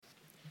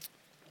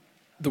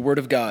The word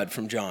of God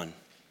from John.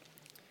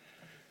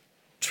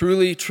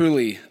 Truly,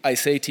 truly, I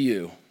say to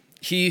you,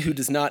 he who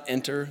does not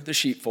enter the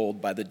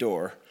sheepfold by the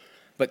door,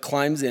 but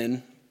climbs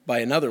in by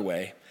another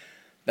way,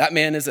 that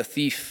man is a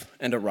thief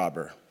and a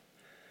robber.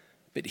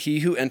 But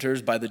he who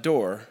enters by the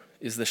door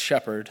is the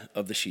shepherd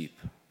of the sheep.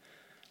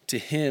 To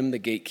him the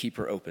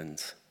gatekeeper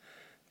opens.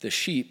 The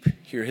sheep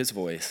hear his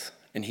voice,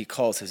 and he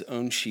calls his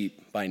own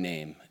sheep by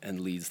name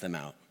and leads them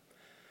out.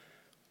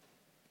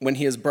 When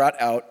he has brought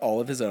out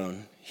all of his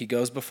own, he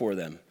goes before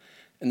them,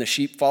 and the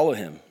sheep follow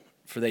him,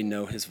 for they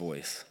know his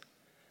voice.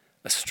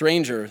 A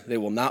stranger they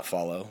will not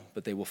follow,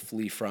 but they will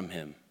flee from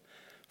him,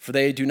 for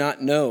they do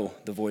not know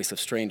the voice of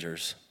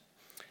strangers.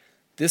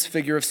 This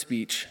figure of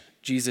speech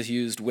Jesus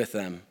used with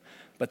them,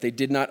 but they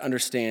did not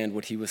understand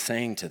what he was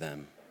saying to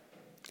them.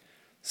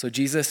 So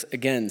Jesus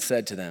again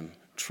said to them,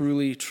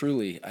 Truly,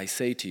 truly, I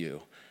say to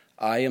you,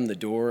 I am the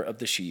door of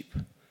the sheep.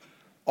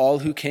 All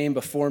who came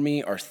before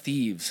me are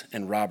thieves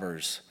and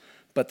robbers,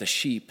 but the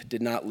sheep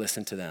did not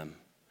listen to them.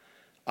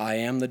 I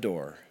am the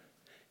door.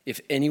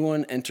 If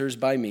anyone enters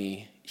by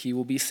me, he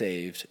will be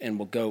saved and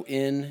will go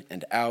in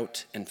and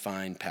out and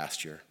find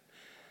pasture.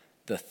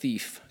 The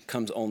thief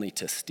comes only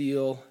to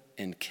steal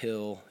and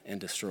kill and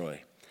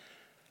destroy.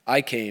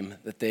 I came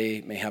that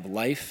they may have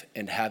life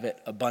and have it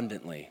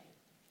abundantly.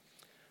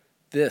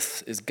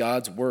 This is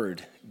God's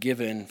word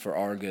given for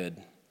our good.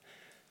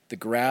 The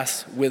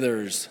grass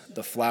withers,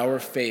 the flower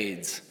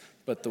fades,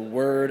 but the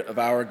word of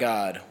our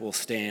God will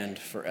stand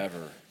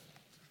forever.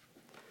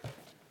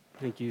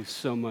 Thank you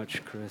so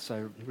much, Chris.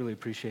 I really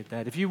appreciate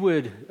that. If you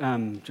would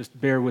just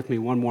bear with me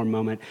one more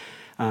moment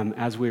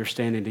as we are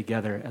standing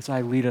together, as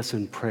I lead us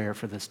in prayer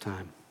for this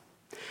time.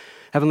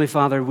 Heavenly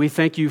Father, we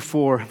thank you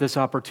for this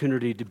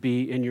opportunity to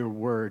be in your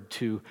word,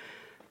 to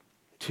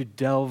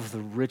delve the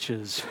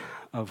riches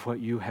of what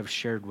you have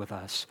shared with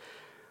us.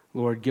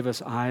 Lord, give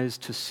us eyes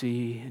to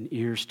see and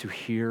ears to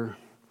hear.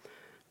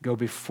 Go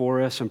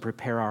before us and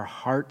prepare our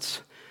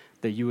hearts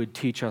that you would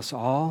teach us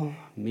all,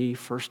 me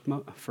first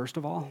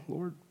of all,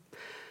 Lord.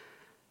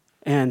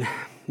 And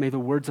may the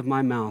words of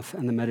my mouth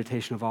and the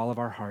meditation of all of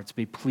our hearts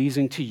be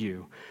pleasing to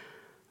you,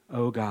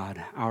 O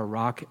God, our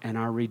rock and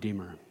our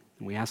redeemer.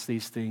 And we ask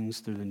these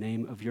things through the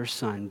name of your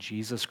Son,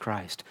 Jesus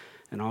Christ.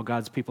 And all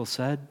God's people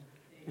said,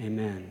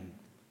 Amen.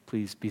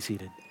 Please be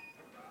seated.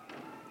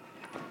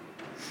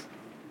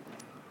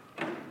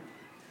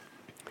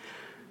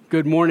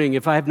 Good morning.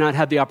 If I have not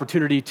had the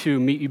opportunity to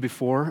meet you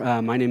before,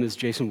 my name is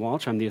Jason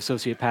Walsh. I'm the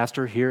associate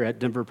pastor here at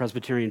Denver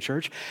Presbyterian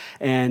Church,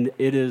 and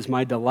it is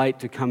my delight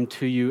to come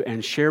to you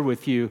and share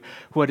with you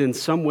what in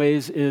some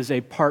ways is a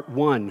part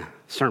one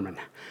sermon,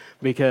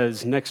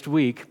 because next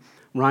week,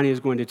 Ronnie is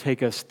going to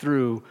take us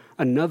through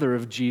another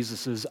of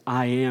Jesus's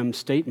I am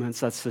statements.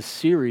 That's the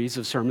series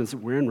of sermons that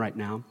we're in right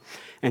now.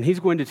 And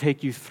he's going to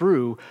take you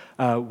through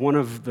one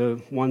of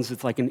the ones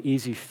that's like an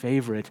easy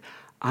favorite,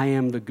 I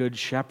am the good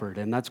shepherd,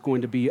 and that's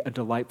going to be a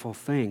delightful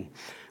thing.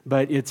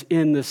 But it's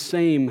in the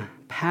same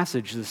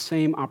passage, the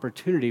same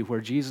opportunity where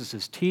Jesus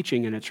is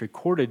teaching, and it's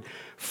recorded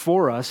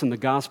for us in the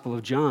Gospel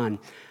of John,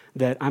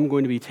 that I'm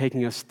going to be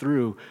taking us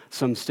through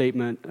a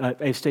statement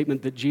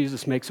that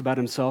Jesus makes about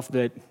himself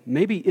that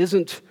maybe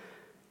isn't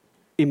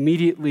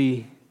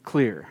immediately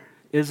clear,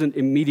 isn't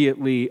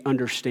immediately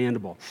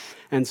understandable.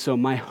 And so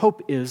my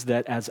hope is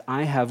that as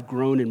I have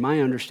grown in my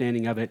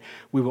understanding of it,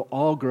 we will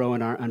all grow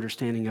in our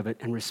understanding of it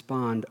and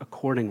respond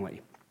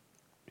accordingly.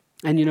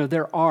 And you know,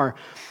 there are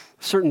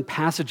certain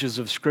passages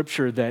of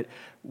Scripture that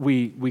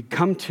we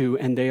come to,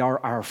 and they are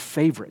our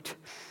favorite.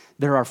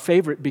 They're our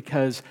favorite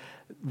because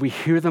we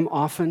hear them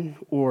often,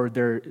 or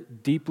they're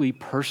deeply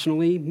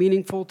personally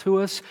meaningful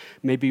to us.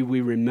 Maybe we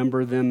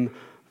remember them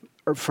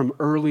from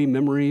early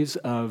memories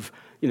of,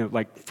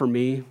 like for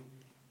me,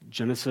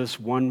 Genesis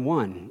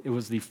 1:1. It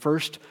was the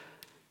first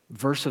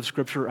verse of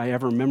Scripture I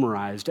ever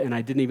memorized, and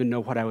I didn't even know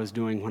what I was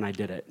doing when I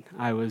did it.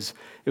 It was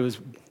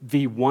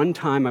the one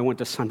time I went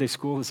to Sunday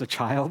school as a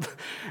child,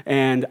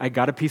 and I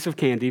got a piece of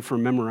candy for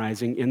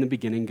memorizing, in the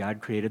beginning, God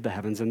created the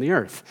heavens and the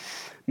earth.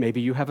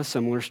 Maybe you have a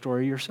similar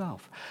story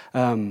yourself.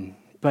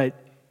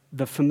 But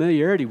the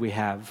familiarity we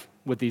have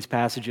with these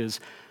passages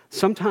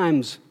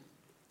sometimes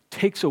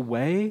takes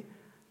away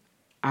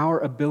our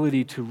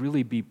ability to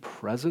really be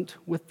present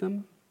with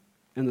them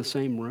in the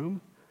same room.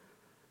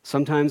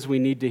 Sometimes we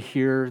need to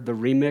hear the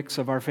remix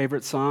of our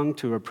favorite song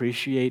to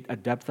appreciate a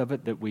depth of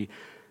it that we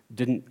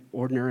didn't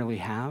ordinarily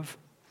have.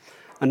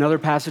 Another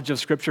passage of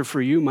Scripture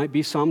for you might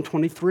be Psalm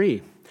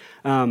 23.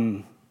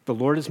 The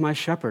Lord is my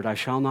shepherd, I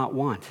shall not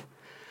want.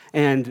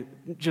 And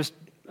just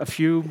a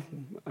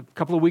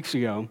couple of weeks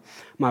ago,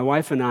 my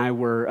wife and I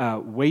were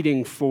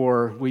waiting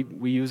for,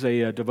 we use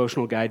a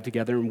devotional guide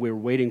together, and we were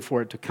waiting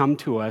for it to come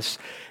to us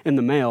in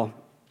the mail.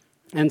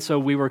 And so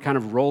we were kind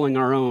of rolling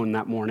our own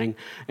that morning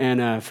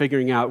and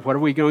figuring out, what are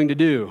we going to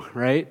do,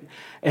 right?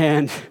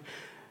 And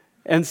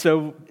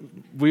so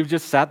we've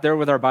just sat there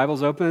with our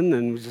Bibles open,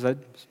 and we just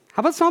said, how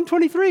about Psalm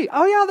 23?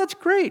 Oh yeah, that's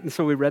great. And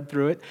so we read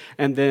through it.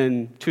 And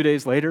then 2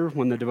 days later,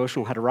 when the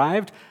devotional had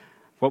arrived,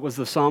 what was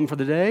the psalm for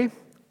the day?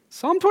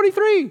 Psalm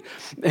 23.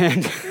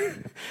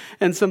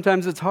 And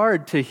sometimes it's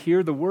hard to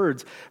hear the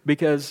words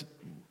because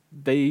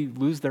they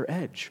lose their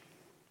edge.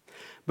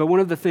 But one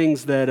of the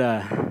things that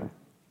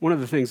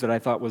I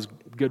thought was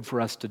good for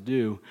us to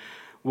do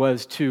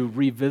was to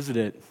revisit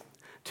it,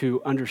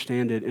 to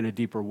understand it in a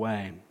deeper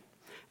way.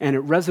 And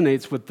it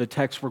resonates with the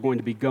text we're going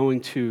to be going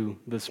to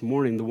this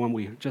morning, the one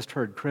we just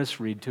heard Chris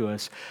read to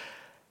us,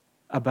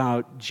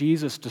 about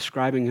Jesus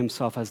describing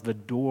himself as the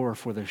door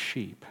for the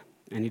sheep.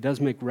 And he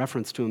does make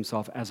reference to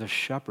himself as a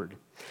shepherd.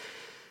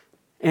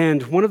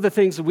 And one of the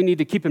things that we need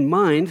to keep in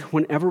mind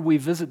whenever we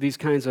visit these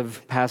kinds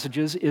of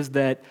passages is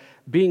that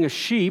being a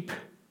sheep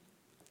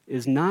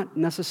is not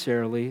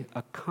necessarily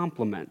a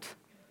compliment.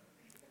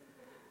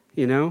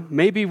 You know,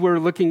 maybe we're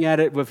looking at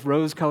it with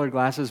rose-colored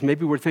glasses.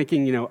 Maybe we're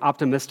thinking,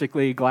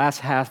 optimistically, glass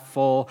half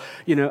full.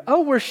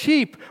 Oh, we're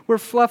sheep. We're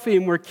fluffy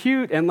and we're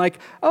cute. And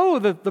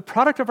the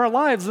product of our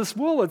lives, this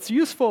wool, it's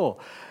useful.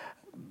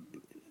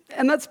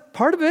 And that's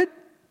part of it.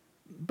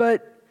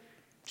 But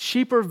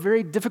sheep are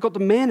very difficult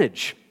to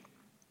manage.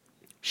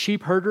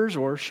 Sheep herders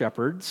or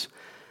shepherds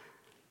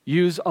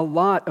use a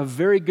lot of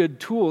very good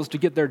tools to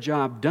get their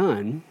job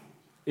done.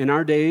 In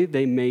our day,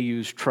 they may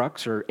use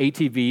trucks or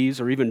ATVs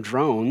or even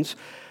drones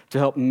to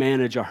help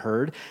manage a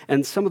herd.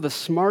 And some of the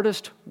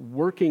smartest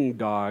working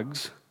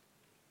dogs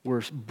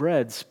were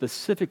bred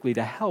specifically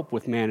to help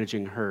with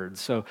managing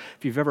herds. So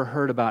if you've ever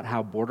heard about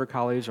how border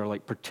collies are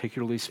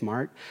particularly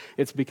smart,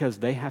 it's because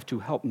they have to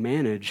help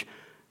manage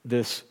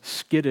this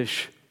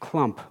skittish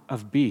clump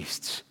of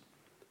beasts.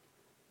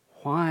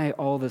 Why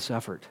all this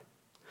effort?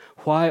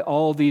 Why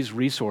all these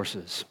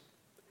resources?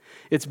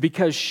 It's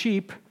because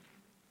sheep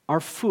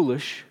are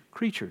foolish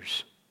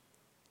creatures.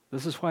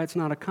 This is why it's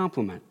not a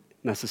compliment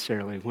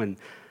necessarily when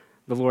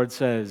the Lord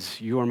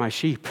says, "You are my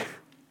sheep."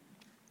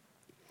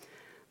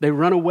 They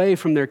run away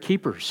from their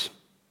keepers.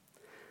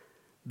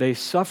 They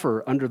suffer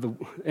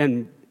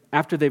and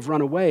after they've run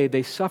away,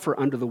 they suffer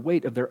under the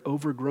weight of their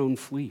overgrown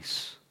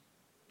fleece.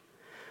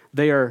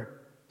 They are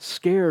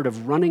scared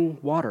of running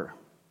water.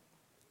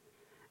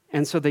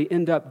 And so they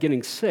end up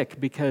getting sick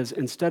because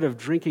instead of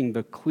drinking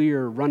the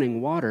clear running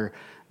water,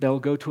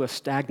 they'll go to a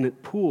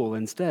stagnant pool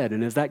instead.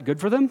 And is that good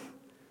for them?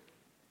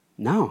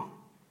 No,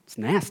 it's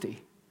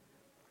nasty.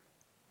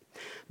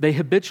 They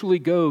habitually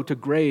go to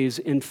graze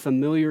in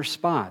familiar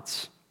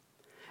spots,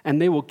 and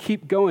they will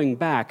keep going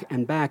back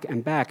and back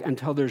and back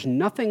until there's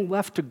nothing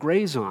left to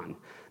graze on,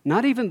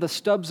 not even the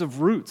stubs of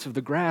roots of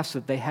the grass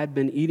that they had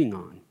been eating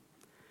on.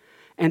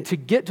 And to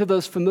get to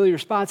those familiar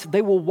spots,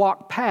 they will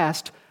walk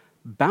past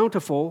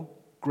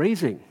bountiful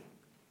grazing,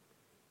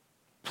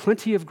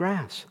 plenty of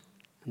grass,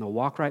 and they'll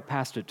walk right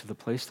past it to the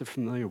place they're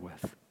familiar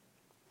with.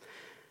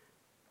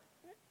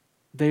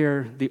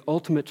 They're the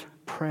ultimate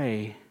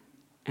prey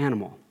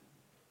animal,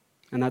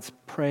 and that's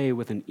prey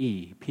with an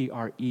E,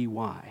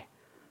 P-R-E-Y.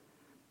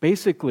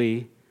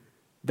 Basically,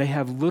 they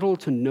have little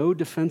to no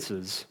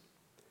defenses,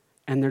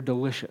 and they're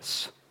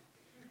delicious.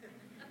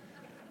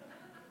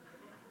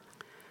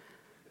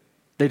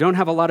 They don't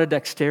have a lot of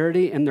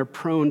dexterity, and they're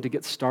prone to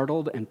get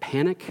startled and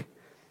panic.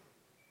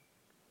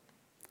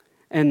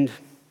 And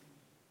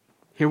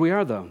here we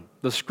are, though.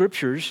 The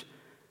scriptures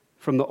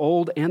from the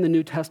Old and the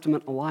New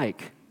Testament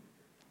alike,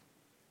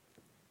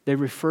 they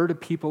refer to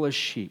people as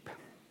sheep.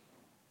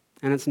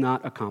 And it's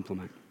not a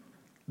compliment,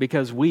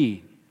 because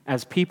we,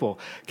 as people,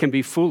 can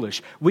be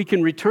foolish. We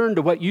can return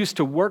to what used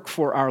to work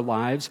for our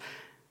lives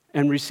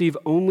and receive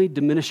only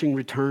diminishing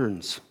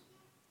returns.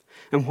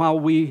 And while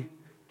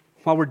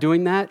we're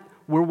doing that,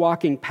 we're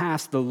walking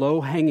past the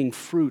low-hanging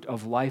fruit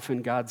of life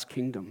in God's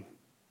kingdom.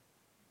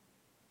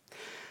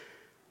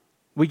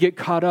 We get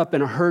caught up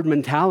in a herd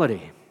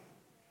mentality,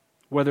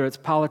 whether it's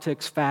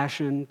politics,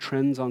 fashion,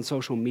 trends on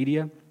social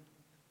media,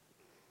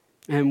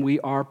 and we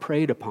are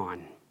preyed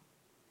upon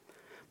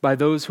by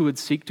those who would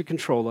seek to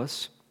control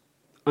us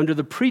under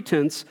the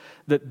pretense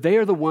that they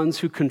are the ones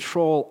who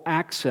control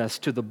access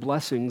to the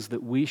blessings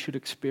that we should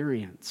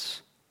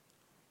experience.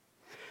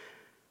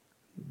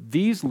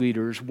 These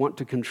leaders want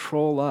to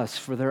control us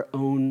for their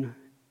own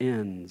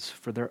ends,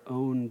 for their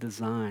own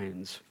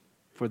designs,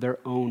 for their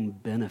own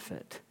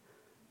benefit,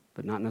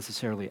 but not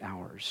necessarily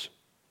ours.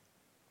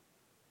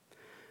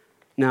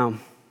 Now,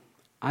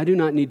 I do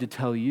not need to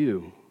tell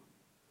you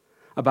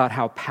about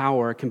how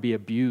power can be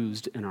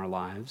abused in our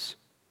lives.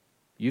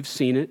 You've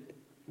seen it,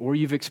 or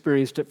you've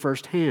experienced it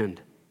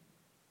firsthand.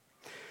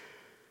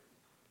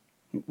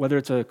 Whether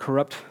it's a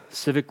corrupt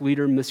civic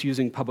leader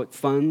misusing public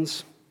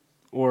funds,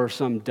 or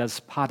some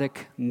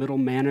despotic middle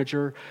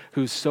manager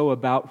who's so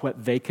about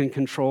what they can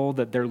control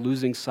that they're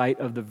losing sight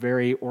of the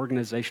very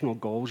organizational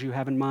goals you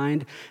have in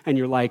mind, and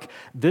you're like,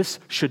 this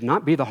should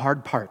not be the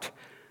hard part,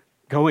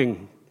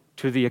 going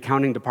to the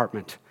accounting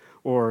department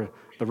or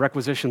the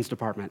requisitions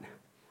department.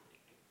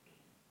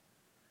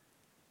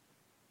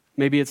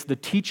 Maybe it's the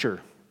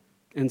teacher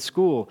in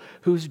school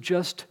who's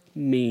just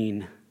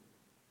mean.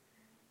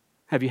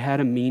 Have you had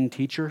a mean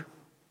teacher?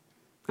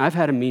 I've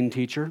had a mean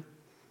teacher.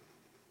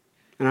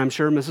 And I'm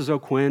sure Mrs.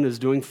 O'Quinn is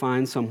doing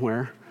fine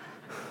somewhere.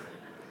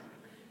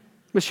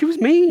 But she was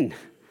mean.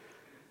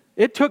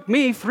 it took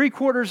me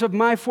 3/4 of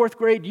my 4th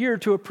grade year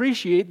to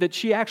appreciate that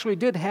she actually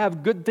did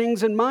have good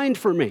things in mind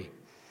for me.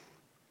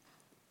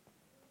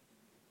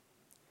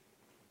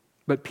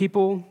 But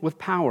people with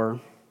power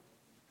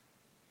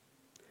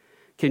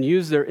can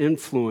use their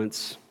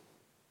influence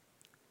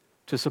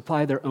to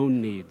supply their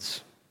own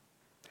needs.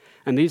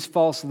 And these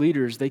false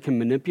leaders, they can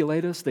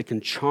manipulate us, they can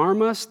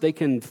charm us, they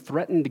can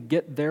threaten to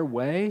get their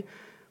way,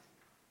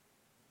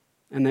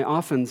 and they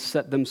often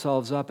set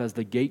themselves up as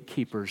the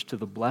gatekeepers to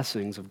the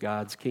blessings of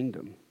God's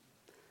kingdom.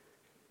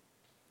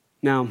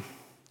 Now,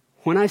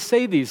 when I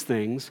say these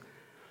things,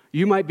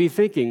 you might be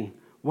thinking,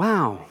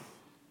 wow,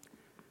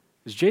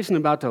 is Jason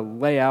about to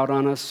lay out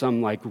on us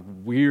some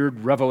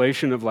weird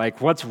revelation of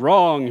what's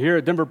wrong here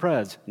at Denver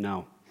Pres?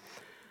 No.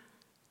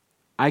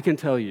 I can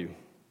tell you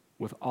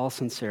with all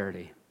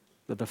sincerity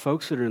that the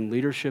folks that are in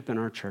leadership in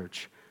our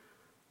church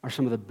are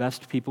some of the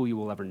best people you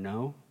will ever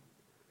know.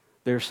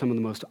 They're some of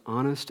the most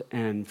honest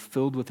and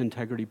filled with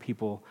integrity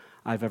people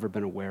I've ever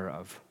been aware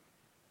of.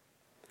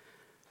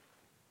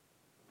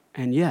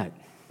 And yet,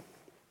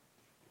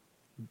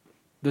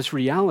 this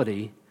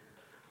reality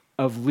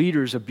of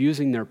leaders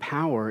abusing their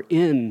power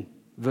in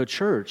the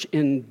church,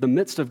 in the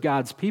midst of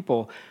God's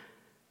people,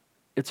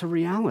 it's a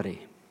reality.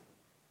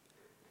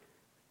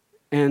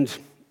 And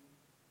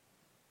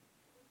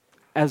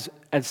as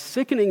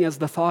sickening as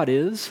the thought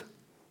is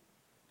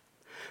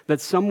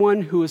that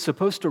someone who is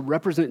supposed to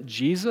represent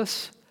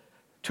Jesus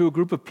to a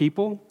group of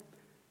people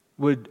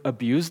would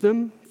abuse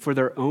them for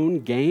their own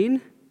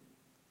gain,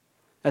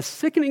 as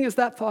sickening as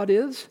that thought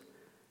is,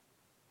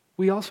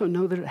 we also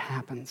know that it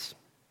happens.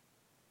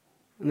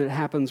 And that it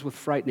happens with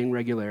frightening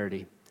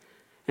regularity.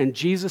 And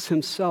Jesus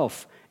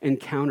himself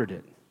encountered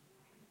it.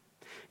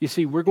 You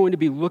see, we're going to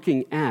be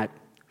looking at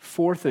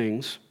 4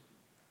 things.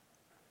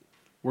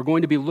 We're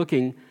going to be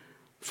looking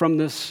from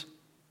this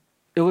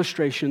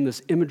illustration,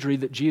 this imagery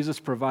that Jesus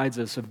provides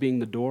us of being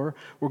the door.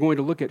 We're going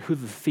to look at who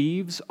the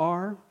thieves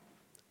are,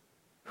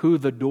 who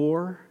the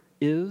door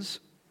is.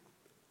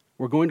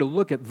 We're going to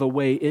look at the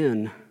way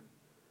in,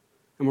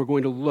 and we're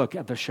going to look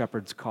at the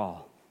shepherd's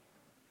call.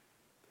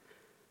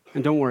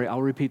 And don't worry,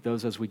 I'll repeat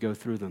those as we go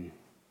through them.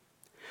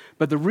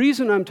 But the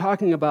reason I'm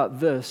talking about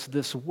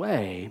this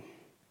way,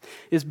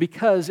 is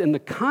because in the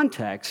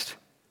context,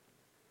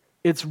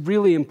 it's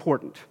really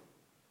important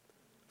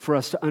for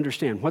us to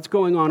understand what's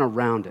going on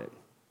around it.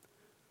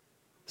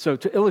 So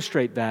to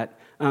illustrate that,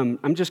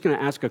 I'm just going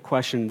to ask a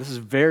question. This is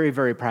very,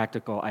 very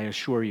practical, I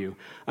assure you.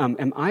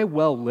 Am I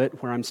well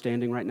lit where I'm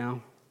standing right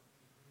now?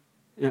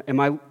 Am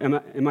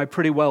I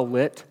pretty well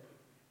lit?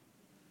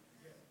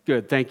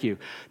 Good, thank you.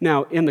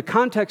 Now, in the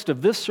context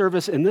of this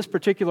service, in this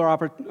particular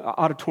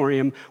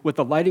auditorium, with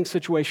the lighting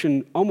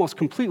situation almost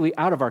completely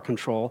out of our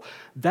control,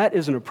 that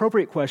is an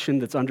appropriate question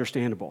that's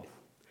understandable.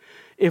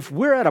 If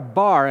we're at a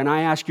bar and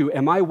I ask you,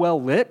 am I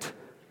well lit?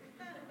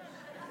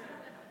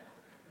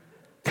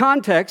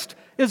 Context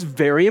is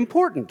very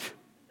important,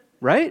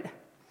 right?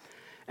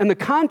 And the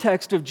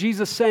context of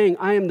Jesus saying,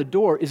 I am the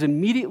door, is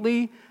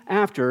immediately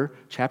after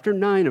chapter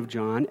 9 of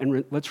John.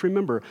 And let's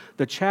remember,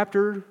 the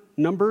chapter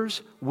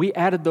numbers, we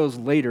added those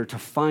later to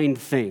find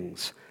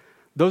things.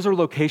 Those are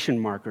location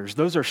markers.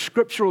 Those are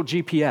scriptural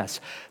GPS.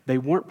 They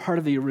weren't part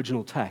of the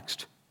original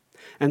text.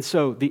 And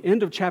so the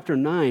end of chapter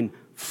 9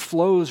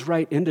 flows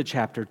right into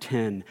chapter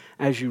 10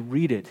 as you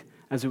read it,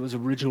 as it was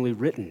originally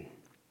written.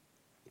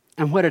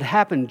 And what had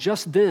happened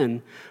just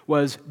then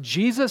was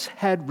Jesus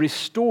had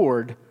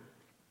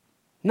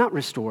not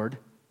restored,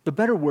 the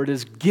better word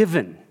is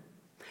given.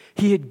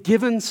 He had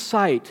given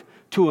sight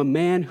to a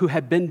man who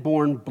had been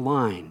born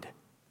blind.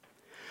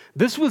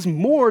 This was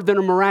more than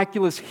a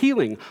miraculous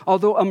healing,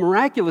 although a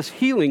miraculous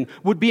healing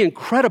would be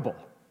incredible,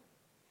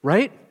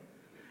 right?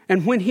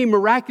 And when he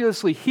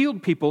miraculously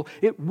healed people,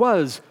 it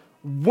was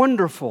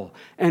wonderful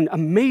and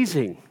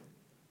amazing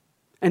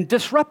and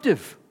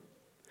disruptive.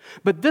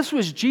 But this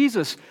was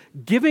Jesus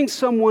giving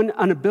someone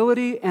an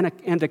ability and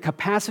a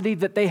capacity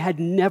that they had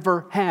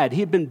never had.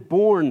 He had been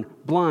born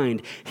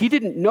blind. He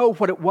didn't know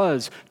what it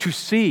was to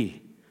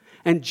see.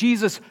 And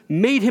Jesus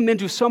made him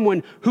into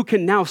someone who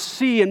can now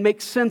see and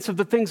make sense of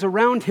the things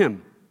around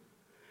him.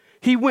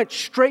 He went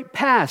straight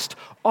past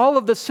all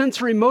of the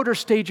sensory motor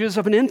stages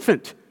of an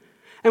infant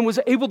and was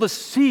able to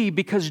see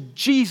because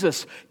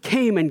Jesus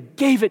came and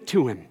gave it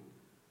to him.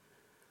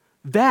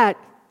 That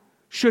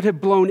should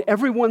have blown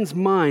everyone's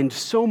mind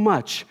so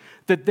much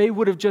that they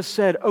would have just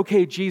said,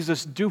 okay,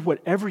 Jesus, do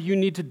whatever you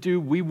need to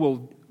do. We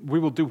will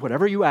do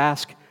whatever you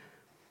ask.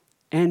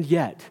 And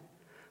yet,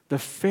 the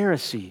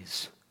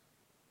Pharisees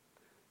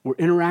were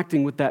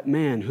interacting with that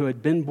man who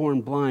had been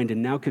born blind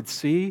and now could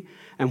see.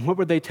 And what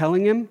were they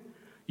telling him?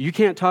 You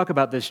can't talk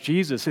about this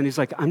Jesus. And he's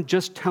like, I'm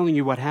just telling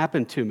you what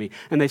happened to me.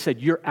 And they said,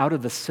 you're out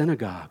of the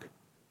synagogue.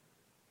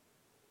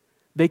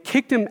 They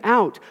kicked him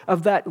out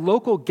of that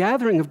local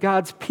gathering of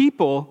God's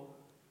people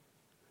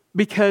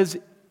because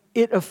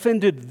it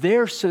offended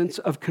their sense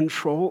of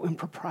control and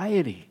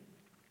propriety.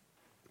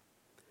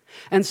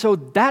 And so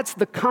that's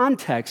the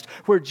context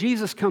where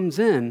Jesus comes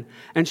in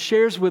and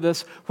shares with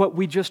us what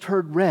we just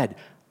heard read.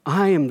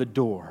 I am the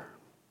door.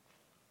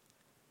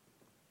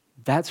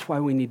 That's why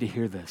we need to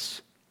hear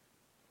this.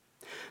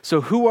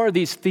 So who are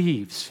these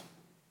thieves?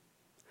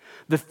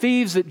 The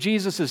thieves that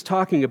Jesus is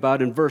talking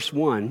about in verse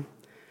 1,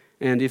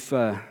 and if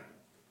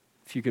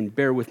you can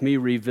bear with me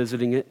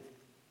revisiting it,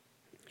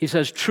 he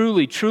says,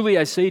 "Truly, truly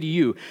I say to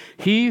you,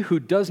 he who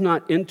does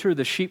not enter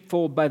the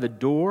sheepfold by the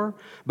door,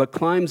 but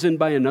climbs in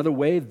by another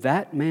way,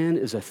 that man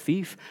is a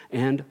thief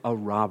and a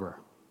robber."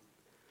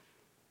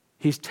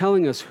 He's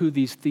telling us who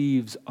these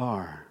thieves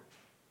are.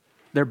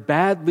 They're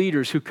bad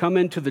leaders who come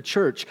into the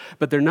church,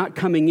 but they're not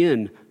coming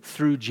in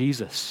through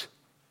Jesus.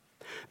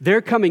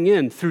 They're coming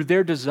in through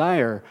their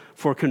desire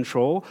for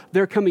control.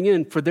 They're coming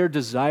in for their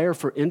desire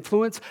for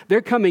influence. They're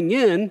coming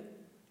in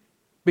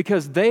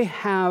because they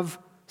have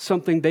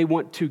something they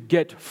want to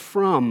get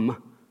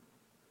from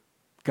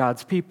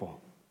God's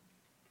people.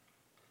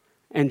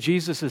 And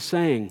Jesus is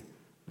saying,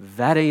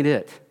 that ain't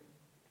it.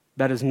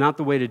 That is not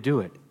the way to do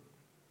it.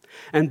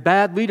 And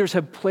bad leaders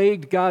have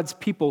plagued God's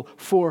people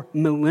for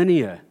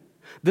millennia.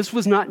 This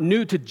was not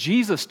new to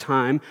Jesus'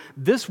 time.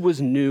 This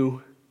was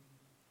new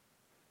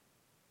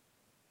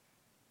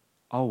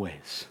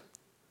always.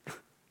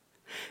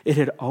 It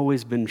had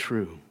always been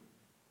true.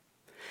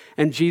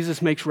 And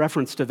Jesus makes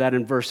reference to that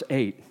in verse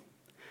 8.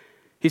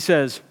 He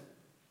says,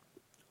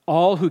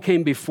 "All who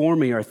came before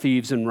me are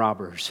thieves and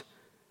robbers,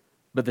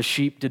 but the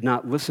sheep did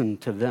not listen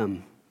to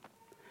them."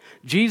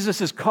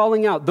 Jesus is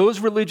calling out those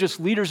religious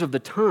leaders of the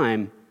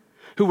time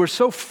who were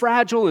so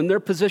fragile in their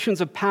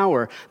positions of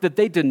power that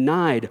they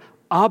denied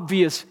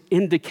obvious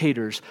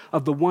indicators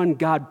of the one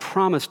God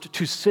promised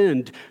to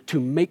send to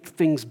make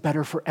things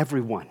better for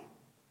everyone.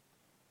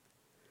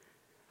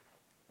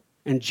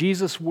 And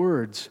Jesus'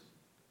 words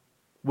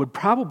would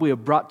probably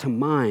have brought to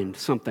mind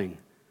something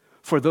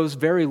for those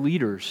very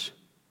leaders,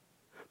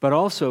 but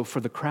also for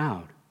the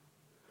crowd,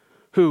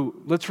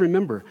 who, let's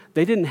remember,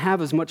 they didn't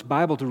have as much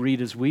Bible to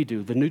read as we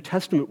do. The New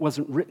Testament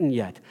wasn't written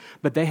yet,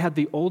 but they had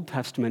the Old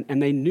Testament,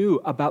 and they knew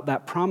about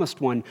that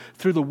promised one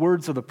through the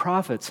words of the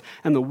prophets.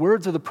 And the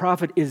words of the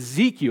prophet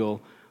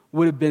Ezekiel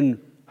would have been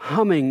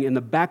humming in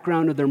the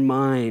background of their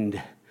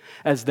mind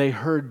as they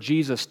heard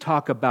Jesus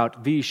talk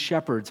about these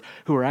shepherds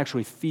who are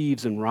actually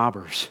thieves and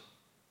robbers.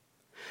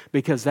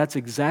 Because that's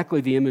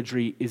exactly the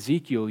imagery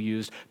Ezekiel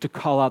used to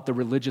call out the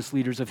religious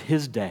leaders of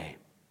his day.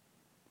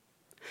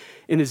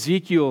 In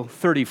Ezekiel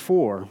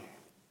 34,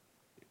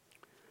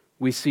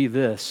 we see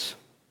this.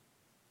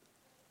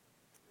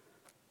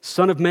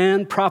 "Son of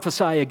man,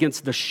 prophesy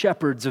against the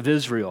shepherds of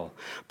Israel.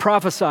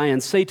 Prophesy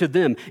and say to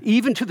them,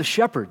 even to the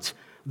shepherds,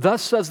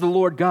 thus says the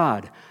Lord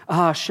God,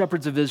 ah,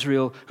 shepherds of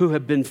Israel, who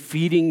have been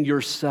feeding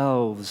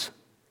yourselves.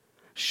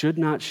 Should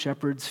not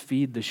shepherds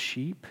feed the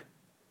sheep?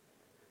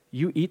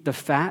 You eat the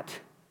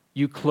fat,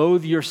 you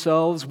clothe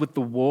yourselves with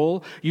the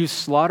wool, you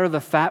slaughter the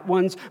fat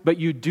ones, but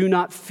you do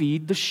not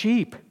feed the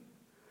sheep.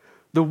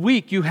 The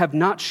weak you have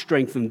not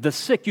strengthened, the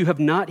sick you have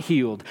not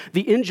healed,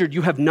 the injured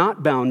you have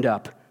not bound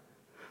up,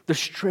 the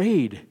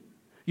strayed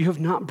you have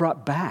not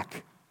brought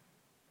back,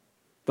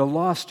 the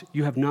lost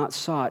you have not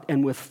sought,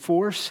 and with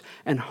force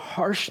and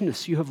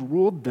harshness you have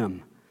ruled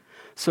them.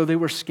 So they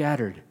were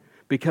scattered,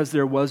 because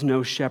there was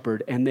no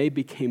shepherd, and they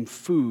became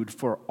food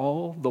for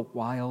all the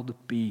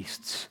wild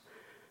beasts.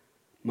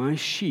 My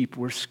sheep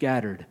were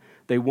scattered.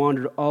 They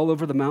wandered all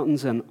over the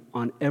mountains and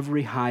on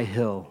every high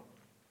hill.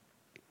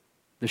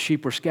 The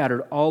sheep were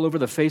scattered all over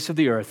the face of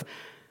the earth,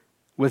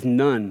 with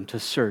none to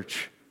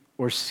search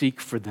or seek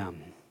for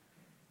them."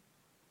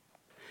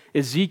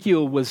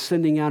 Ezekiel was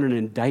sending out an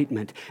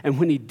indictment, and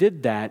when he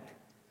did that,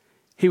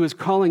 he was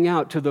calling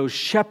out to those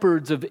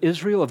shepherds of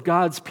Israel, of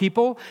God's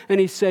people, and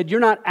he said, "You're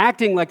not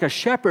acting like a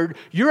shepherd,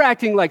 you're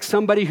acting like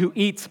somebody who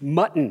eats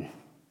mutton."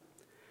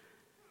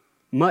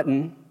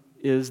 Mutton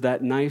is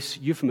that nice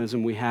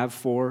euphemism we have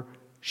for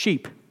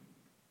sheep,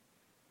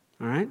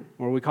 all right?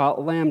 Or we call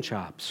it lamb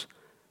chops,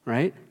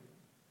 right?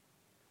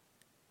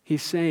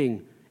 He's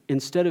saying,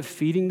 instead of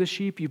feeding the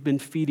sheep, you've been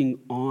feeding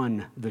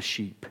on the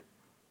sheep.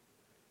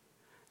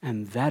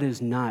 And that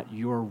is not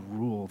your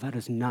rule. That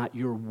is not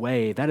your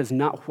way. That is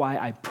not why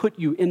I put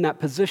you in that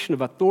position of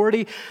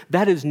authority.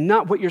 That is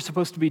not what you're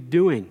supposed to be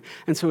doing.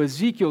 And so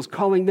Ezekiel's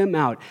calling them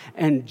out,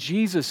 and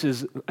Jesus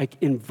is like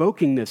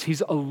invoking this.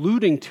 He's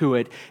alluding to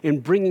it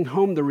in bringing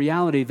home the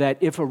reality that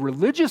if a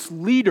religious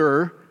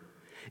leader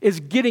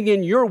is getting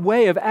in your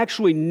way of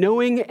actually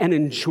knowing and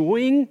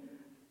enjoying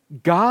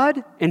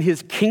God and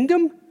his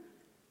kingdom,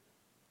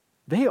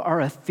 they are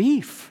a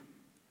thief.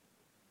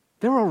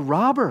 They're a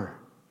robber.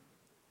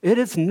 It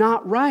is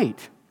not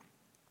right.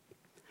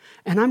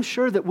 And I'm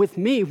sure that with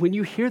me, when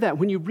you hear that,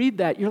 when you read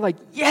that, you're like,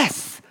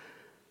 yes,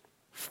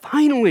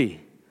 finally,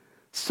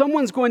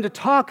 someone's going to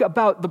talk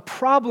about the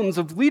problems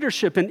of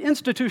leadership and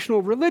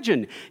institutional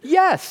religion.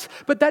 Yes,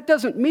 but that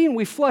doesn't mean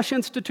we flush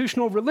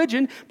institutional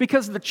religion,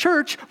 because the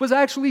church was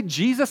actually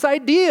Jesus'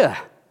 idea.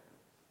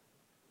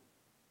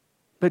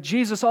 But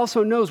Jesus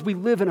also knows we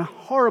live in a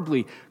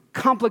horribly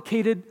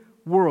complicated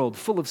world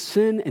full of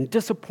sin and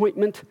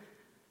disappointment,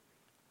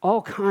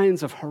 all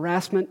kinds of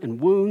harassment and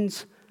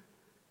wounds.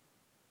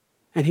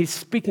 And he's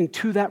speaking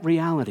to that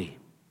reality.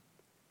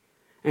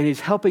 And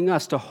he's helping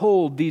us to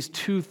hold these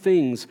two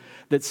things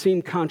that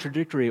seem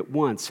contradictory at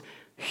once.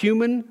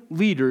 Human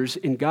leaders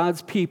in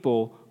God's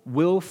people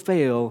will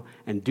fail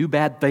and do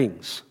bad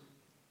things.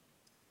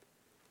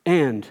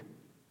 And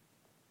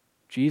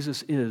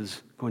Jesus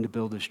is going to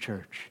build his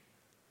church.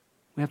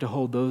 We have to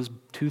hold those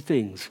two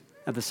things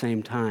at the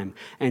same time.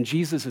 And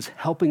Jesus is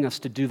helping us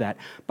to do that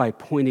by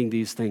pointing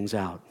these things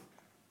out.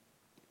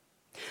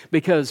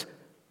 Because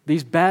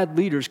these bad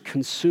leaders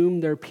consume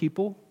their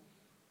people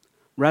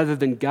rather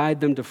than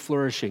guide them to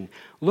flourishing.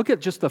 Look at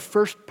just the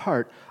first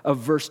part of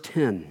verse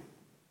 10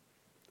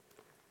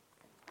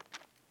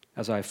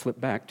 as I flip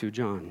back to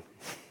John.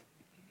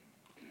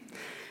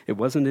 It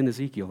wasn't in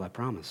Ezekiel, I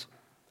promise.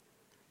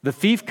 The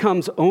thief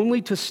comes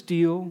only to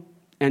steal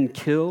and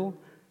kill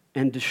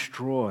and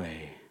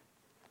destroy.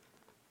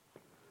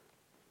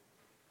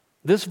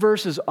 This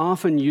verse is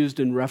often used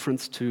in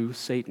reference to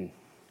Satan.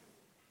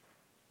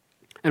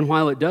 And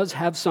while it does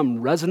have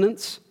some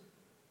resonance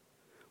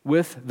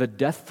with the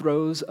death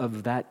throes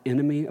of that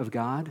enemy of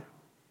God,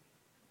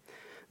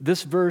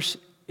 this verse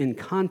in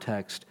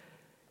context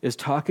is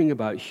talking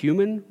about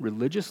human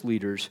religious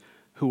leaders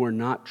who are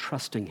not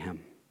trusting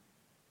him.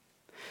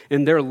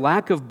 In their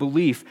lack of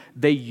belief,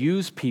 they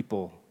use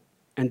people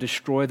and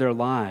destroy their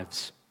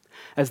lives.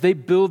 As they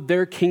build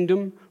their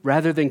kingdom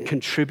rather than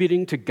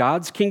contributing to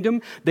God's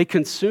kingdom, they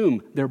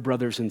consume their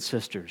brothers and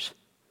sisters.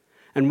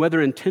 And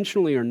whether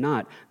intentionally or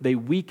not, they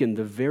weaken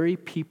the very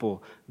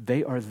people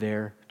they are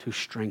there to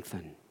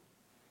strengthen.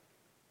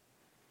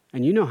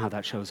 And you know how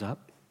that shows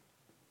up.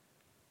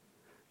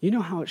 You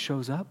know how it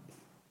shows up.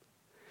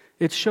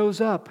 It shows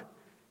up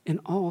in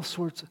all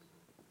sorts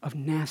of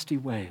nasty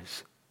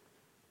ways,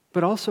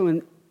 but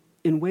also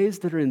in ways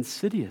that are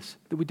insidious,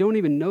 that we don't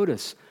even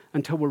notice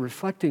until we're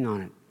reflecting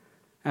on it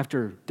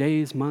after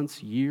days,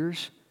 months,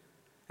 years,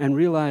 and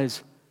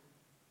realize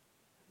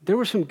there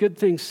were some good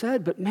things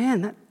said, but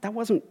man, that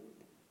wasn't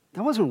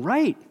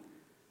right.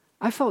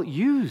 I felt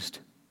used.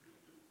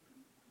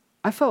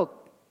 I felt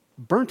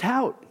burnt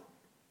out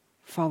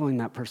following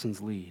that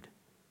person's lead.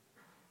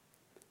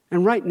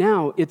 And right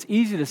now, it's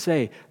easy to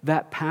say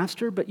that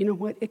pastor, but you know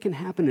what? It can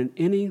happen in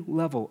any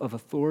level of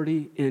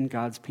authority in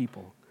God's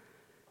people.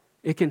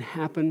 It can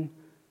happen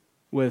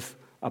with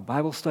a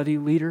Bible study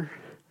leader.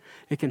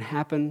 It can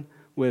happen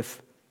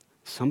with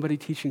somebody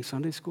teaching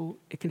Sunday school.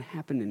 It can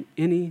happen in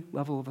any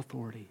level of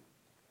authority.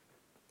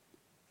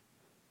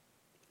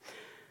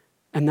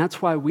 And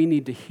that's why we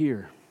need to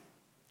hear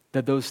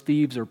that those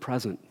thieves are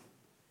present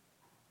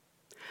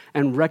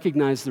and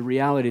recognize the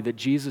reality that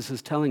Jesus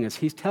is telling us.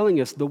 He's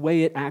telling us the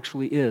way it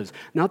actually is,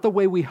 not the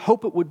way we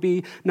hope it would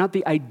be, not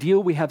the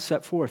ideal we have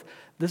set forth.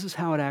 This is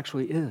how it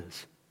actually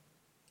is.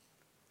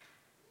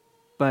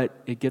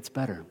 But it gets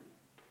better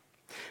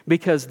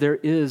because there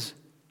is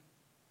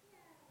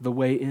the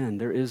way in.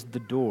 There is the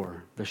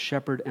door, the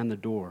shepherd and the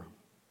door.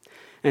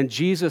 And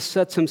Jesus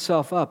sets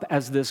himself up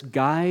as this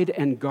guide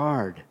and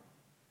guard.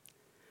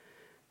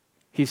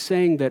 He's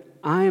saying that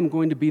I am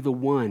going to be the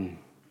one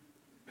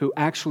who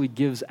actually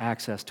gives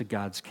access to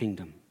God's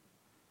kingdom.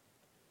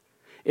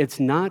 It's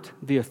not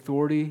the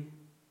authority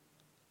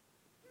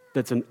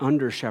that's an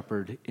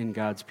under-shepherd in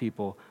God's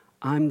people.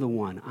 I'm the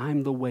one.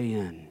 I'm the way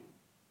in.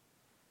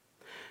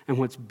 And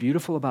what's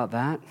beautiful about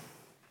that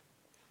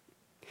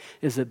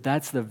is that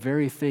that's the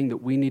very thing that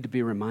we need to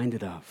be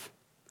reminded of.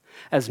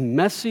 As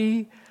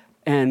messy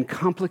and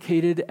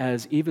complicated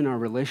as even our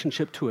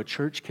relationship to a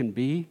church can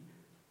be,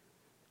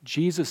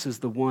 Jesus is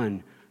the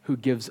one who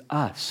gives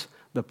us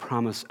the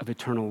promise of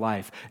eternal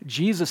life.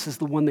 Jesus is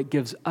the one that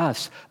gives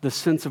us the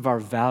sense of our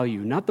value,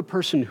 not the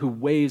person who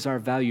weighs our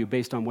value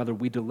based on whether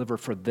we deliver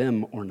for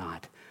them or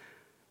not.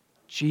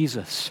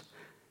 Jesus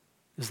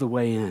is the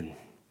way in,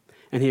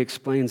 and he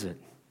explains it.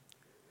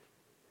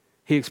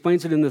 He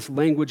explains it in this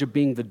language of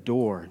being the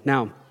door.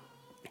 Now,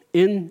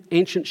 in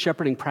ancient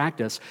shepherding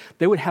practice,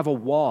 they would have a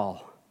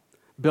wall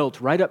built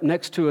right up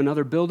next to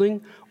another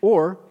building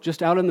or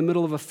just out in the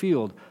middle of a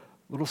field,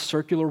 a little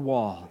circular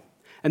wall.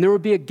 And there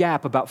would be a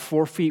gap about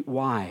 4 feet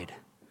wide,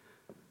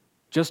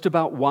 just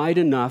about wide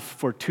enough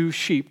for 2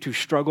 sheep to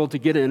struggle to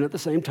get in at the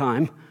same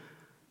time.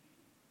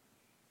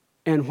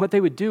 And what they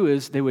would do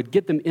is they would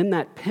get them in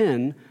that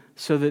pen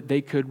so that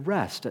they could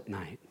rest at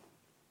night.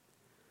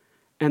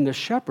 And the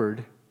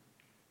shepherd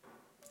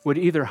would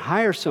either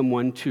hire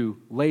someone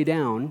to lay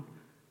down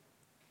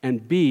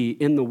and be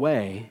in the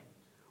way,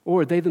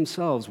 or they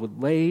themselves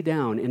would lay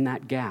down in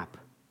that gap.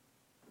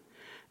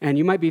 And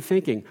you might be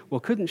thinking,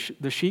 well, couldn't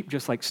the sheep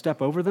just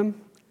step over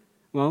them?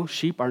 Well,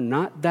 sheep are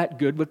not that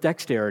good with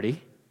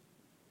dexterity.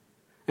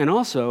 And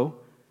also,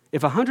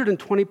 if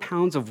 120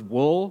 pounds of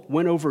wool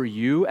went over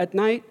you at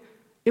night,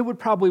 it would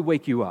probably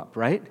wake you up,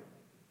 right?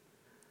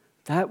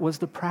 That was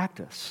the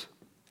practice.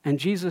 And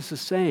Jesus is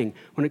saying,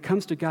 when it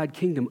comes to God's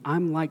kingdom,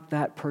 I'm like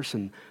that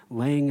person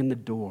laying in the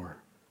door,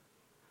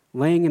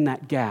 laying in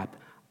that gap.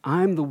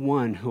 I'm the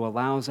one who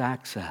allows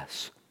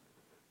access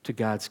to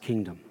God's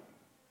kingdom.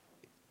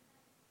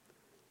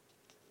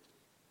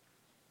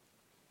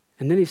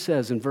 And then he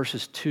says in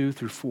verses 2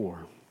 through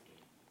 4,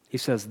 he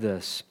says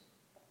this,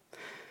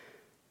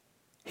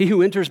 He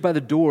who enters by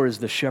the door is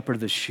the shepherd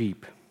of the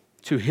sheep.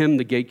 To him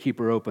the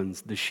gatekeeper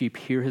opens. The sheep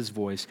hear his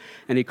voice,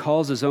 and he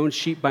calls his own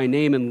sheep by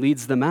name and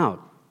leads them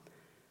out.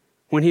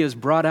 When he has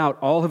brought out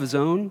all of his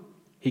own,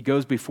 he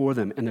goes before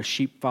them, and the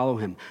sheep follow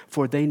him,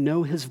 for they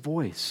know his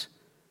voice.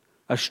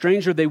 A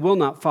stranger they will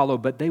not follow,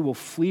 but they will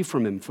flee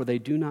from him, for they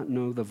do not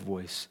know the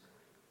voice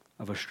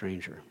of a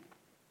stranger.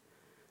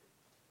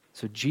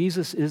 So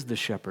Jesus is the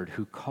shepherd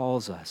who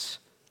calls us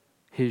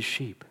his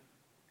sheep.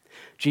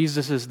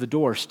 Jesus is the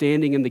door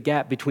standing in the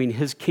gap between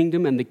his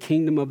kingdom and the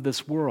kingdom of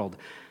this world.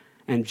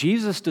 And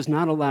Jesus does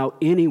not allow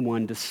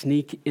anyone to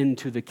sneak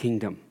into the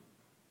kingdom.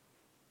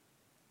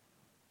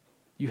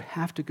 You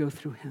have to go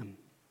through him.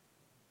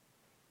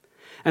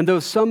 And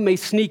though some may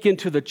sneak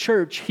into the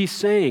church, he's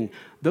saying,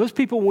 those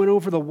people went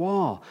over the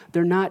wall.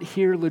 They're not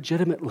here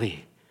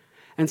legitimately.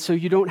 And so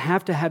you don't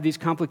have to have these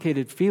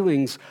complicated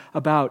feelings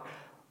about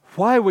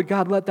why would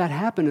God let that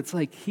happen? It's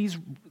like he's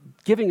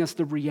giving us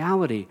the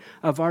reality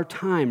of our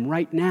time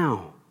right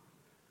now.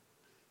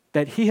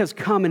 That he has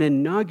come and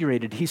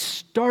inaugurated, he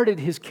started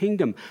his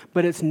kingdom,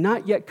 but it's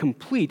not yet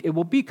complete. It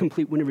will be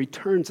complete when he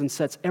returns and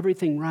sets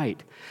everything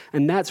right.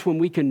 And that's when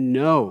we can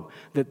know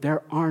that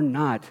there are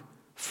not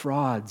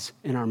frauds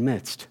in our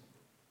midst.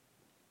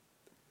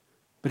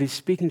 But he's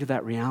speaking to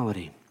that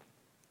reality.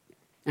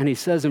 And he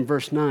says in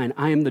verse 9,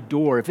 I am the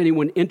door. If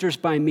anyone enters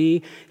by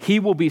me, he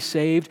will be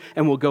saved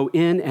and will go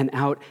in and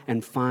out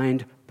and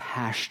find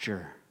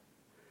pasture.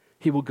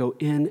 He will go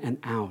in and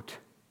out.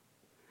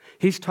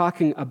 He's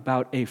talking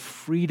about a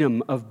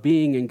freedom of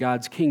being in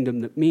God's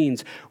kingdom that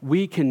means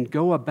we can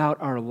go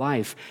about our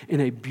life in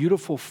a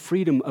beautiful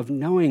freedom of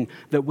knowing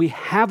that we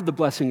have the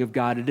blessing of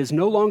God. It is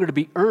no longer to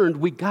be earned.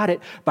 We got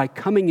it by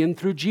coming in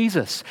through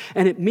Jesus.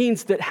 And it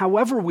means that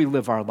however we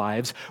live our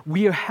lives,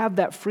 we have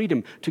that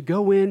freedom to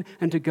go in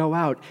and to go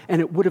out.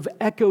 And it would have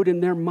echoed in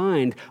their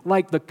mind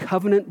like the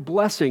covenant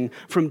blessing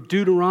from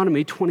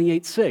Deuteronomy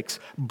 28:6.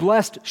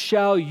 Blessed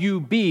shall you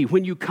be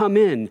when you come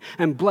in,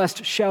 and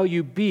blessed shall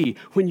you be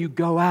when you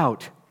go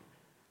out.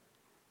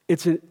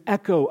 It's an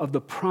echo of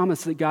the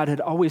promise that God had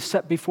always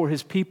set before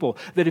his people,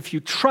 that if you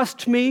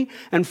trust me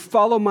and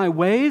follow my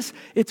ways,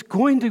 it's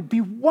going to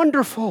be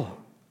wonderful.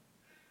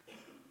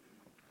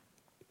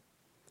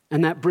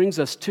 And that brings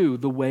us to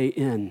the way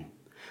in.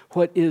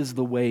 What is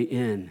the way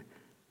in?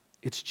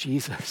 It's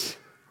Jesus.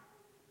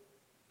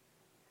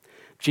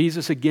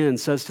 Jesus again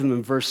says to them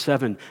in verse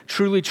 7,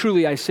 truly,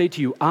 truly, I say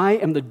to you, I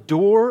am the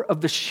door of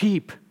the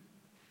sheep.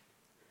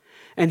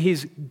 And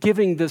he's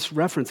giving this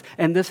reference.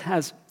 And this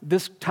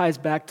ties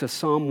back to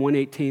Psalm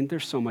 118.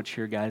 There's so much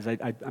here, guys.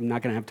 I'm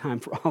not going to have time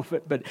for all of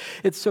it, but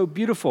it's so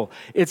beautiful.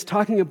 It's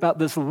talking about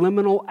this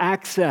liminal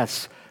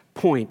access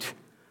point.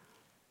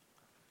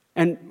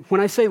 And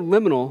when I say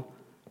liminal,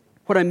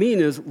 what I mean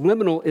is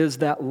liminal is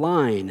that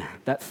line,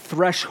 that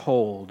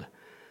threshold,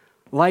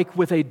 like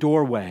with a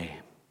doorway,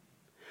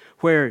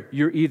 where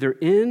you're either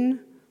in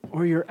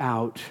or you're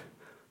out.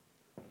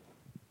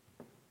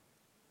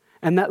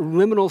 And that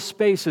liminal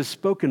space is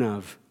spoken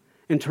of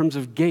in terms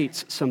of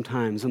gates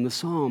sometimes in the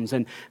Psalms.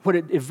 And what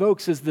it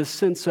evokes is this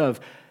sense of,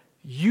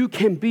 you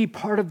can be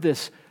part of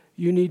this.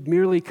 You need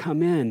merely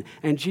come in.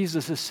 And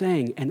Jesus is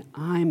saying, and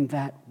I'm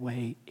that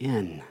way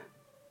in.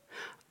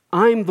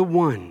 I'm the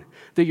one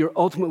that you're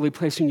ultimately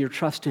placing your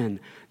trust in.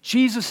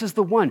 Jesus is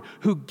the one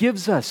who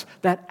gives us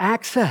that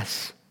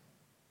access.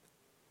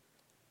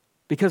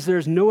 Because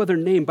there's no other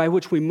name by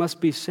which we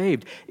must be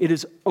saved. It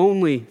is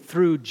only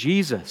through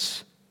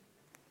Jesus.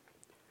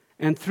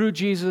 And through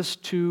Jesus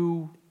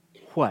to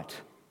what?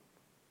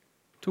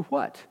 To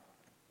what?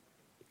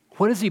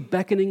 What is he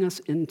beckoning us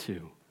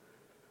into?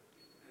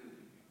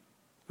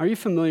 Are you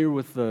familiar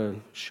with the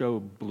show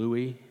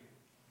Bluey?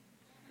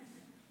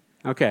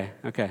 Okay.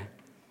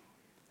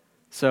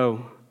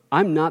 So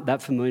I'm not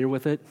that familiar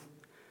with it,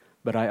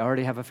 but I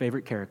already have a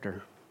favorite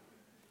character.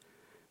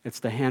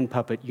 It's the hand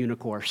puppet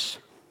Unicorse.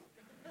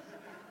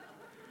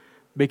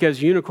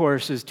 Because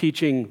Unicorse is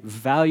teaching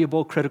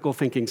valuable critical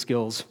thinking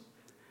skills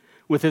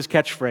with his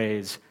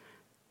catchphrase,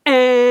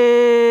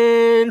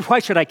 and why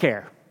should I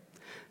care?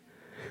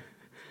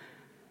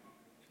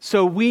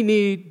 So we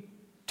need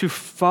to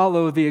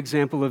follow the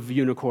example of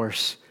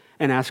Unicorse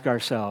and ask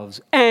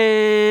ourselves,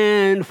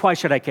 and why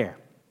should I care?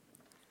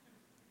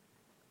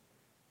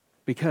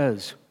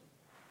 Because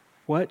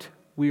what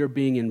we are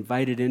being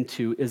invited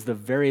into is the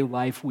very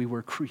life we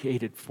were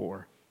created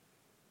for.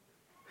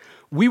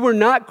 We were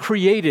not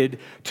created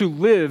to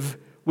live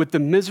with the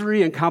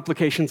misery and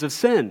complications of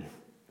sin.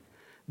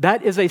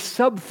 That is a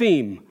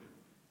sub-theme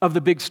of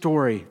the big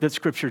story that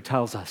Scripture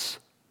tells us.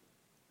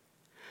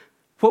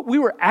 What we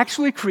were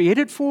actually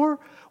created for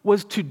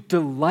was to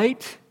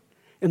delight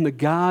in the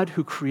God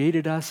who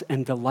created us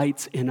and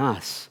delights in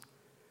us.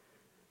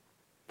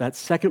 That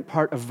second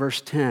part of verse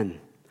 10.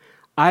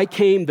 I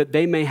came that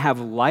they may have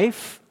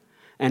life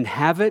and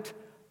have it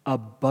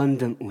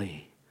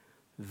abundantly.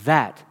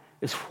 That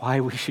is why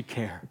we should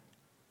care.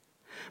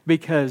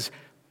 Because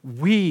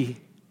we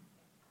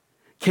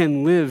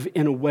can live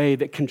in a way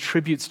that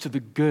contributes to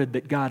the good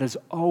that God is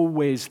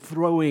always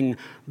throwing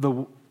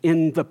the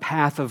in the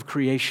path of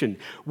creation.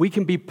 We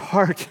can be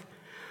part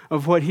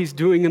of what he's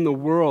doing in the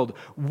world.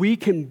 We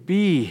can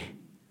be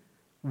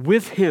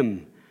with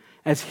him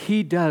as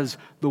he does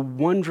the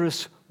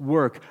wondrous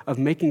work of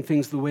making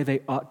things the way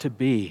they ought to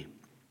be.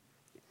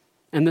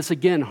 And this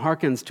again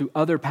harkens to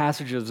other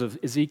passages of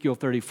Ezekiel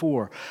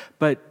 34.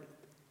 But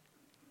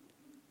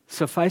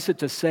suffice it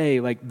to say,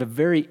 like the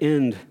very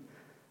end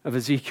of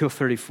Ezekiel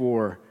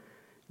 34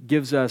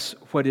 gives us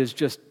what is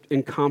just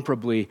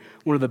incomparably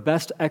one of the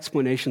best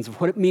explanations of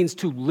what it means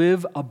to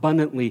live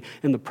abundantly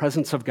in the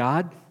presence of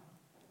God.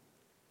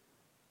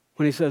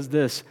 When he says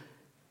this,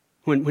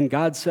 when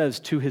God says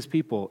to his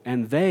people,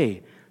 "And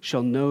they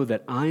shall know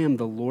that I am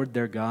the Lord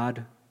their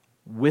God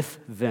with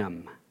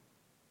them,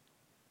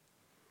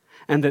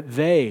 and that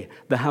they,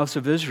 the house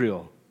of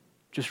Israel,"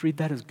 just read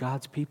that as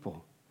God's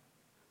people,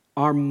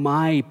 "are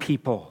my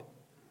people,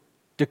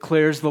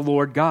 declares the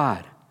Lord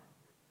God.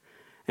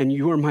 And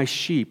you are my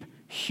sheep,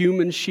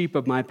 human sheep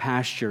of my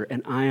pasture,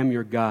 and I am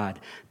your God,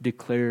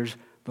 declares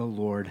the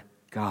Lord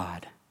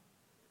God."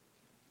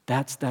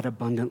 That's that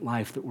abundant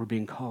life that we're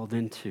being called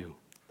into.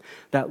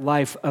 That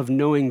life of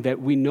knowing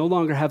that we no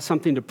longer have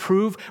something to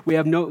prove, we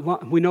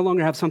no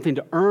longer have something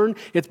to earn.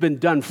 It's been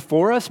done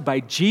for us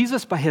by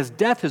Jesus, by his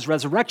death, his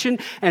resurrection,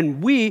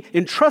 and we,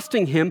 in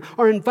trusting him,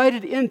 are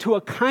invited into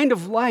a kind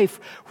of life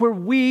where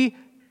we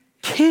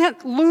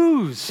can't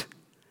lose.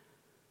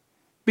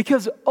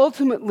 Because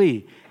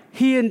ultimately,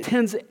 he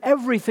intends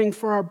everything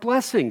for our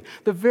blessing.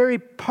 The very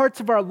parts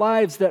of our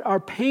lives that are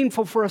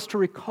painful for us to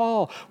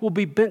recall will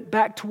be bent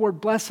back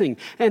toward blessing.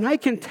 And I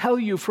can tell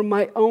you from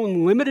my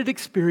own limited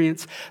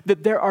experience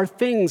that there are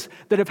things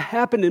that have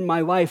happened in my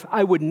life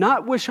I would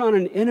not wish on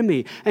an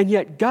enemy, and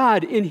yet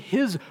God, in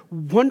his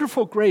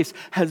wonderful grace,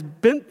 has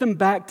bent them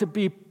back to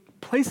be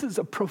places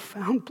of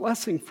profound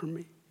blessing for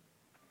me.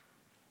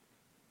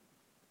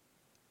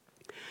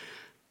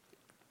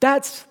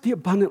 That's the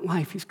abundant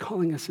life he's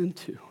calling us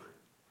into.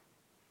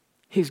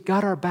 He's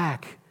got our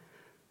back.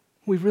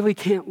 We really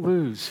can't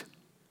lose.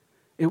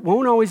 It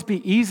won't always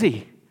be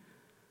easy,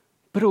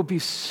 but it'll be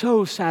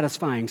so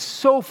satisfying,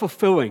 so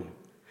fulfilling.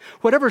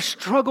 Whatever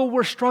struggle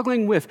we're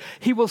struggling with,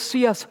 he will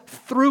see us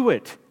through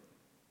it.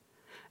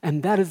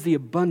 And that is the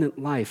abundant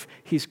life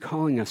he's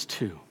calling us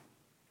to.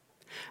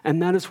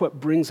 And that is what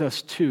brings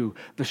us to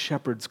the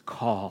shepherd's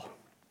call.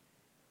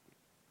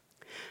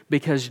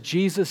 Because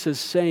Jesus is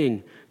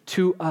saying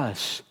to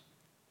us,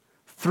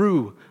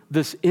 through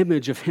this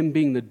image of him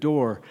being the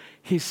door,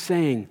 he's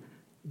saying,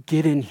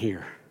 get in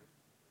here.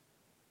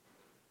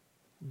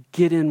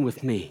 Get in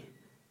with me.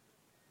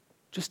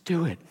 Just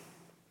do it.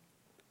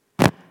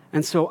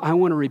 And so I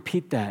want to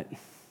repeat that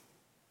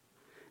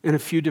in a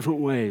few different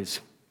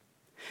ways.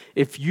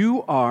 If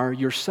you are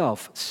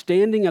yourself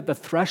standing at the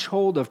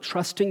threshold of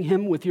trusting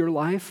him with your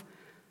life,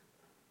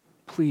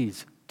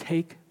 please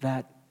take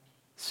that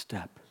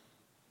step.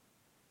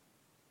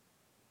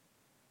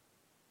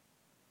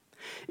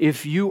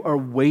 If you are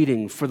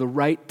waiting for the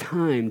right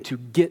time to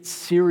get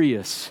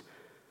serious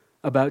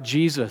about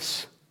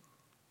Jesus,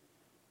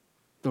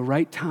 the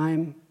right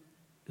time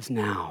is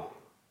now.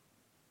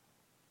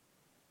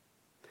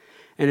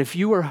 And if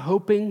you are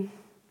hoping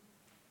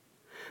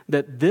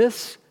that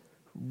this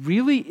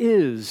really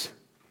is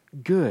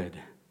good,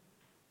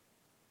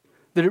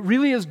 that it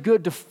really is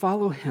good to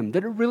follow him,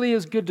 that it really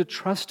is good to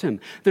trust him,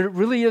 that it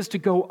really is to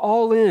go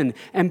all in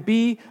and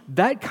be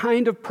that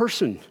kind of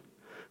person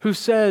who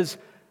says,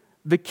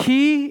 the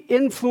key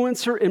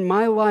influencer in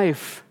my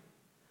life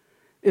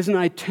is an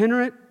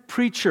itinerant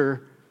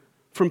preacher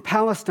from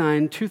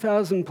Palestine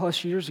 2,000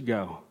 plus years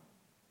ago.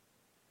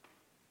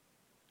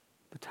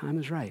 The time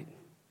is right.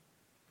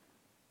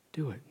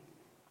 Do it.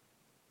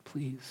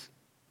 Please.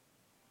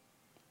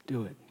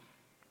 Do it.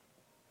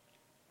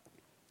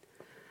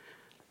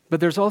 But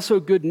there's also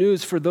good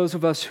news for those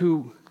of us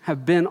who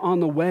have been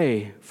on the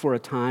way for a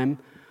time,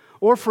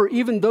 or for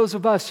even those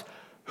of us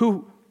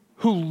who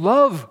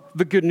love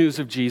the good news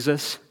of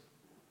Jesus,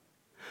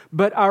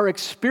 but our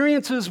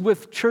experiences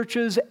with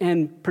churches,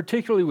 and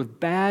particularly with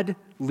bad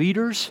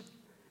leaders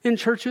in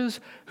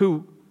churches,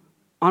 who,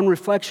 on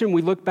reflection,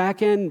 we look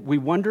back and we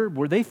wonder,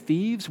 were they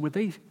thieves? Were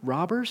they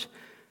robbers?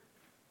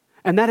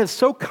 And that has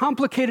so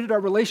complicated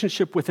our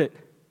relationship with it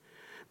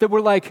that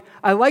we're like,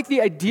 I like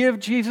the idea of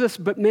Jesus,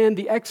 but man,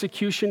 the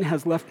execution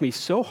has left me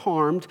so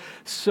harmed,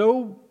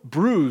 so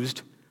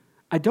bruised,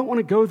 I don't want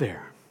to go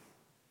there.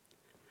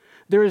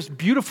 There is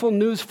beautiful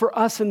news for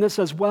us in this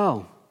as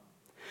well,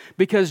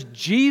 because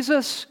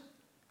Jesus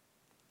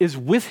is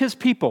with his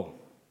people,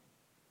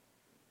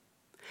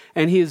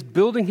 and he is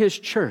building his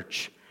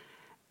church,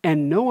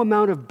 and no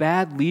amount of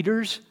bad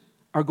leaders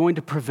are going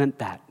to prevent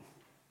that.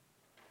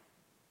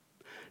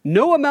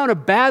 No amount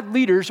of bad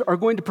leaders are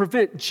going to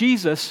prevent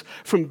Jesus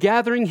from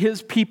gathering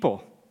his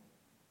people.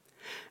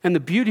 And the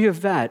beauty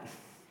of that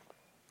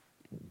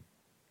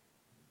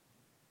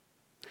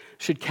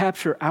should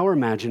capture our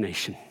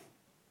imagination.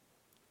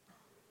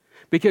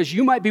 Because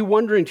you might be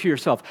wondering to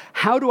yourself,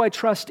 how do I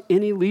trust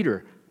any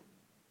leader?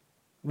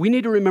 We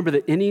need to remember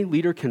that any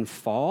leader can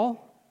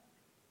fall.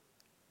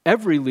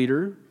 Every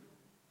leader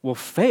will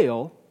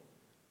fail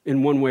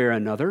in one way or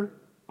another.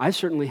 I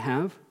certainly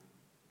have.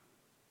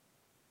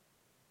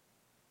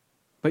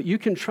 But you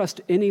can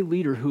trust any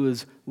leader who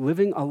is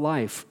living a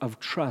life of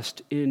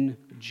trust in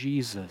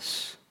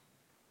Jesus.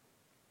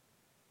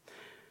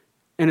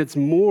 And it's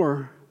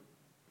more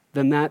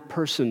than that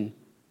person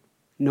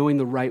knowing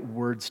the right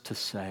words to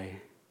say.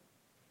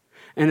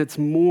 And it's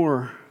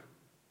more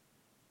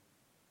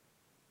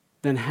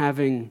than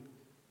having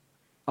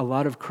a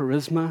lot of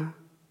charisma,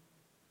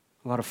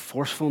 a lot of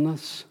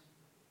forcefulness,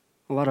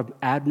 a lot of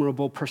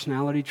admirable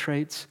personality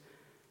traits.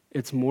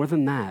 It's more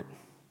than that.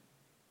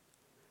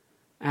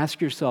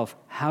 Ask yourself,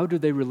 how do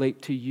they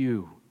relate to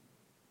you?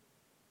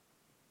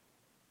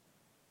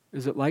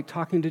 Is it like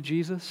talking to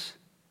Jesus?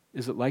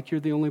 Is it like you're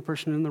the only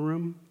person in the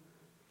room?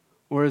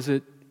 Or is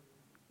it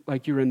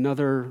like you're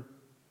another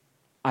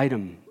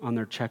item on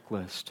their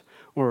checklist?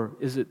 Or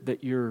is it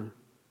that you're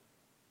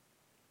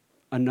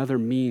another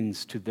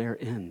means to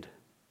their end?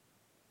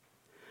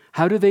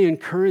 How do they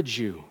encourage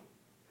you?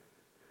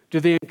 Do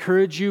they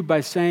encourage you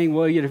by saying,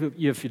 well,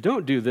 if you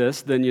don't do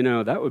this, then,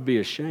 that would be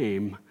a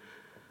shame?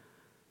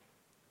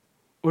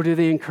 Or do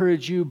they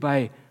encourage you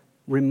by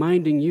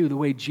reminding you the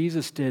way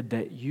Jesus did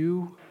that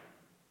you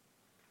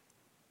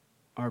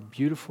are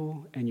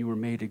beautiful and you were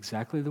made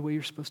exactly the way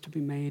you're supposed to be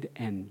made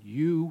and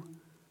you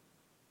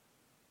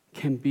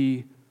can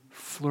be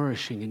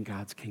flourishing in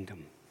God's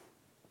kingdom?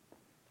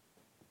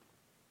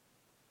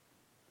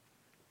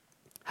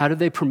 How do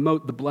they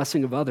promote the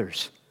blessing of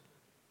others?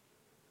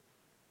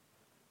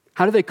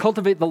 How do they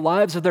cultivate the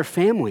lives of their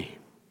family?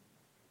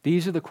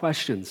 These are the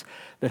questions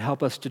that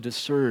help us to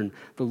discern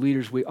the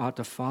leaders we ought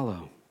to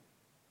follow.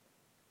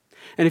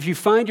 And if you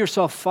find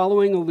yourself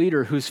following a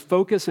leader whose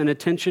focus and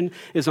attention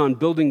is on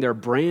building their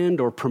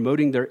brand or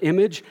promoting their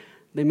image,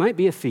 they might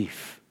be a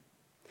thief.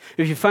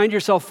 If you find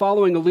yourself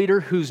following a leader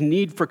whose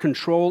need for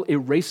control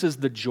erases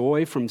the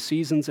joy from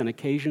seasons and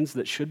occasions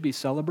that should be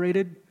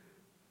celebrated,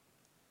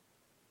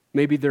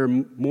 maybe they're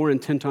more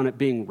intent on it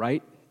being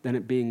right than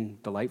it being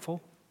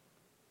delightful,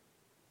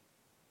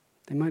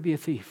 they might be a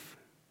thief.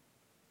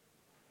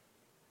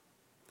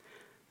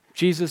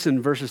 Jesus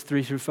in verses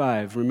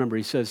 3-5, remember,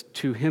 he says,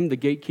 to him the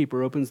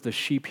gatekeeper opens, the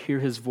sheep hear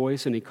his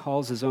voice, and he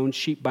calls his own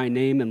sheep by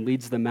name and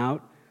leads them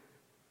out.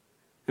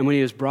 And when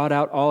he has brought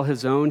out all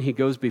his own, he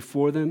goes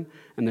before them,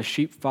 and the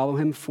sheep follow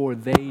him, for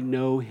they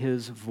know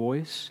his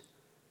voice.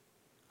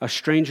 A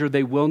stranger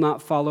they will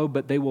not follow,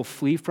 but they will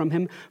flee from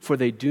him, for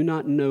they do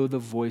not know the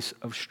voice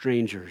of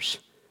strangers.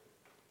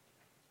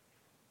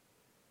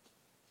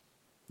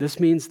 This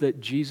means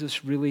that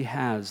Jesus really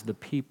has the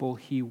people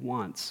he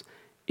wants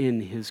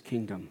in his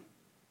kingdom.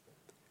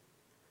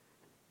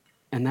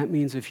 And that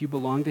means if you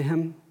belong to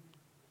him,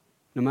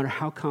 no matter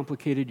how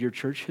complicated your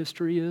church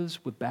history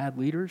is with bad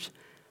leaders,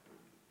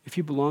 if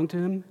you belong to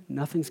him,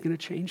 nothing's going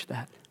to change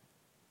that.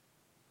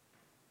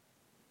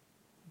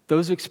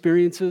 Those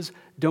experiences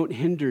don't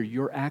hinder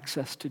your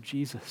access to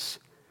Jesus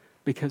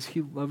because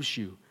he loves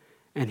you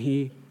and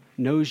he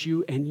knows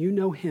you and you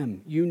know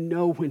him. You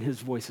know when his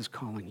voice is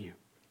calling you.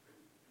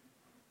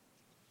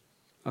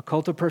 A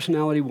cult of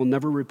personality will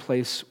never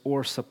replace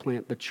or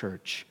supplant the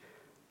church.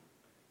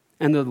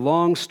 And the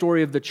long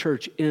story of the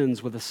church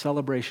ends with a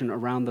celebration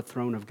around the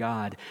throne of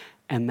God.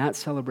 And that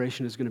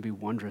celebration is going to be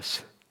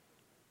wondrous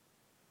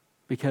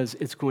because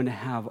it's going to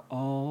have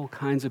all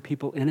kinds of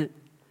people in it,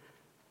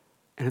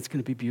 and it's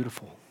going to be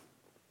beautiful.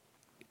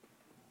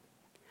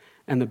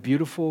 And the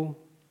beautiful,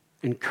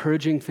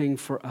 encouraging thing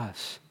for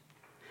us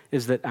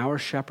is that our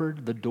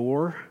shepherd, the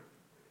door,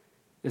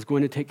 is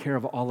going to take care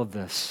of all of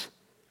this.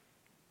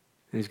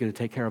 And he's going to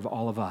take care of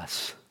all of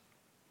us.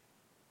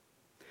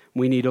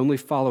 We need only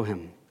follow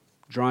him,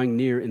 drawing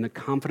near in the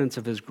confidence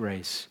of his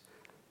grace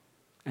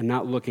and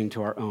not looking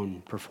to our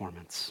own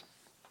performance.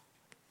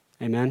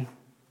 Amen?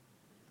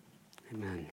 Amen.